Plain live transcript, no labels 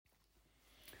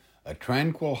A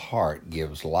tranquil heart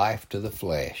gives life to the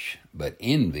flesh, but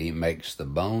envy makes the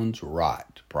bones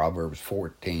rot. Proverbs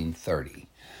 14:30.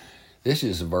 This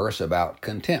is a verse about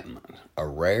contentment, a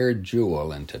rare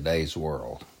jewel in today's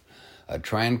world. A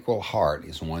tranquil heart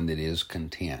is one that is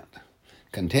content.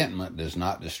 Contentment does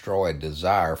not destroy a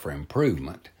desire for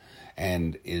improvement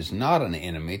and is not an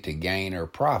enemy to gain or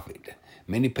profit.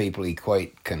 Many people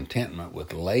equate contentment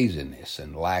with laziness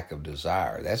and lack of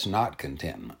desire. That's not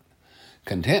contentment.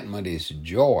 Contentment is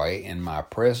joy in my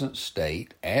present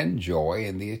state and joy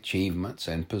in the achievements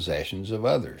and possessions of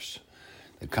others.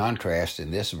 The contrast in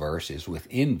this verse is with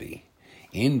envy.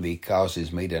 Envy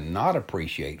causes me to not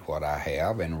appreciate what I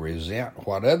have and resent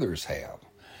what others have.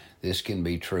 This can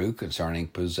be true concerning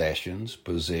possessions,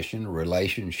 position,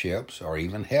 relationships, or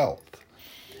even health.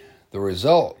 The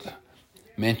result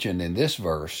mentioned in this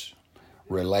verse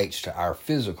relates to our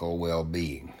physical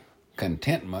well-being.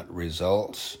 Contentment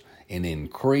results in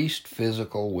increased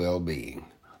physical well-being,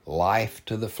 life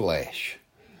to the flesh,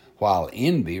 while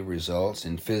envy results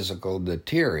in physical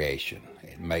deterioration.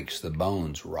 It makes the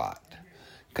bones rot.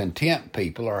 Content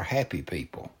people are happy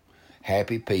people.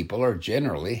 Happy people are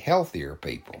generally healthier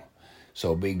people.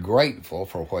 So be grateful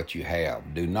for what you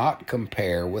have. Do not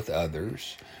compare with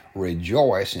others.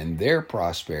 Rejoice in their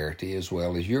prosperity as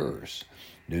well as yours.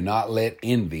 Do not let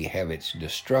envy have its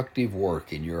destructive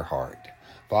work in your heart.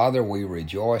 Father, we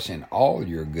rejoice in all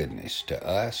your goodness to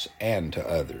us and to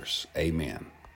others. Amen.